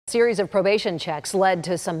Series of probation checks led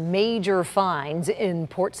to some major finds in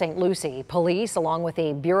Port St. Lucie. Police, along with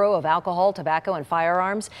the Bureau of Alcohol, Tobacco and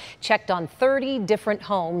Firearms, checked on 30 different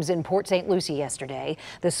homes in Port St. Lucie yesterday.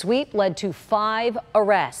 The sweep led to 5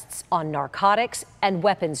 arrests on narcotics and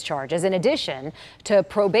weapons charges, in addition to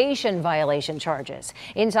probation violation charges.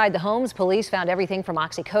 Inside the homes, police found everything from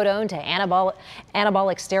oxycodone to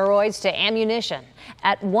anabolic steroids to ammunition.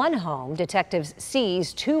 At one home, detectives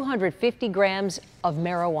seized 250 grams of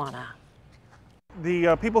marijuana.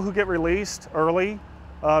 The people who get released early,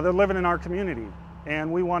 they're living in our community,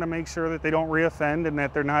 and we want to make sure that they don't reoffend and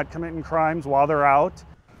that they're not committing crimes while they're out.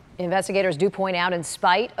 Investigators do point out, in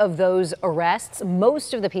spite of those arrests,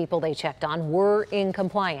 most of the people they checked on were in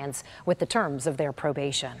compliance with the terms of their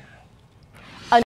probation.